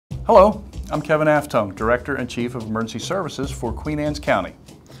Hello, I'm Kevin Aftone, Director and Chief of Emergency Services for Queen Anne's County.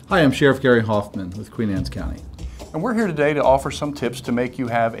 Hi, I'm Sheriff Gary Hoffman with Queen Anne's County. And we're here today to offer some tips to make you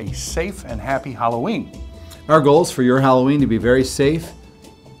have a safe and happy Halloween. Our goal is for your Halloween to be very safe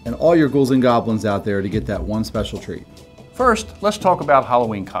and all your ghouls and goblins out there to get that one special treat. First, let's talk about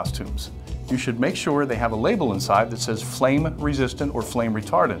Halloween costumes. You should make sure they have a label inside that says flame resistant or flame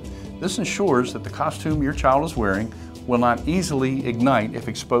retardant. This ensures that the costume your child is wearing will not easily ignite if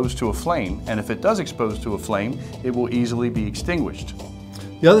exposed to a flame, and if it does expose to a flame, it will easily be extinguished.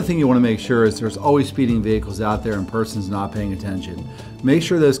 The other thing you want to make sure is there's always speeding vehicles out there and persons not paying attention. Make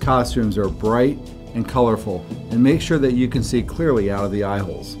sure those costumes are bright and colorful, and make sure that you can see clearly out of the eye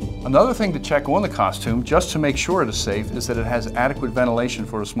holes. Another thing to check on the costume, just to make sure it is safe, is that it has adequate ventilation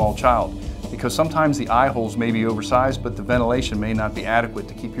for a small child, because sometimes the eye holes may be oversized, but the ventilation may not be adequate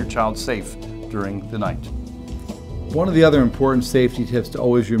to keep your child safe during the night. One of the other important safety tips to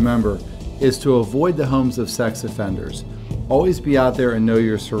always remember is to avoid the homes of sex offenders. Always be out there and know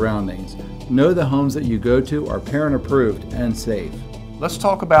your surroundings. Know the homes that you go to are parent approved and safe. Let's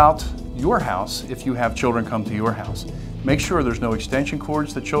talk about your house if you have children come to your house. Make sure there's no extension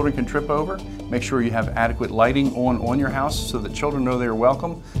cords that children can trip over. Make sure you have adequate lighting on your house so that children know they're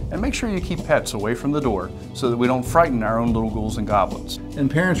welcome. And make sure you keep pets away from the door so that we don't frighten our own little ghouls and goblins.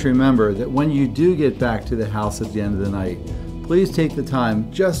 And parents, remember that when you do get back to the house at the end of the night, please take the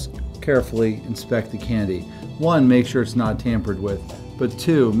time, just carefully inspect the candy. One, make sure it's not tampered with, but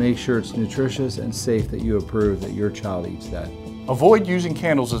two, make sure it's nutritious and safe that you approve that your child eats that. Avoid using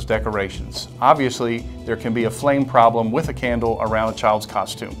candles as decorations. Obviously, there can be a flame problem with a candle around a child's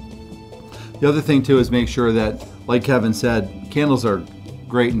costume. The other thing too is make sure that, like Kevin said, candles are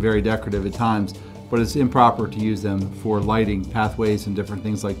great and very decorative at times, but it's improper to use them for lighting pathways and different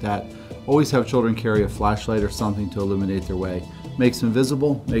things like that. Always have children carry a flashlight or something to illuminate their way. Makes them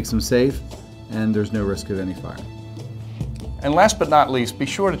visible, makes them safe, and there's no risk of any fire. And last but not least, be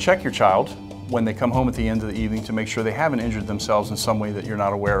sure to check your child when they come home at the end of the evening to make sure they haven't injured themselves in some way that you're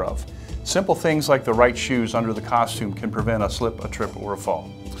not aware of. Simple things like the right shoes under the costume can prevent a slip, a trip, or a fall.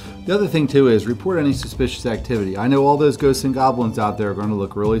 The other thing too is report any suspicious activity. I know all those ghosts and goblins out there are going to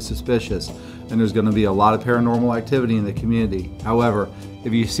look really suspicious, and there's going to be a lot of paranormal activity in the community. However,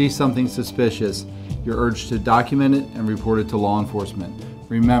 if you see something suspicious, you're urged to document it and report it to law enforcement.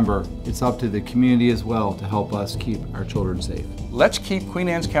 Remember, it's up to the community as well to help us keep our children safe. Let's keep Queen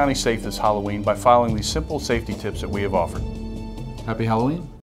Anne's County safe this Halloween by following these simple safety tips that we have offered. Happy Halloween.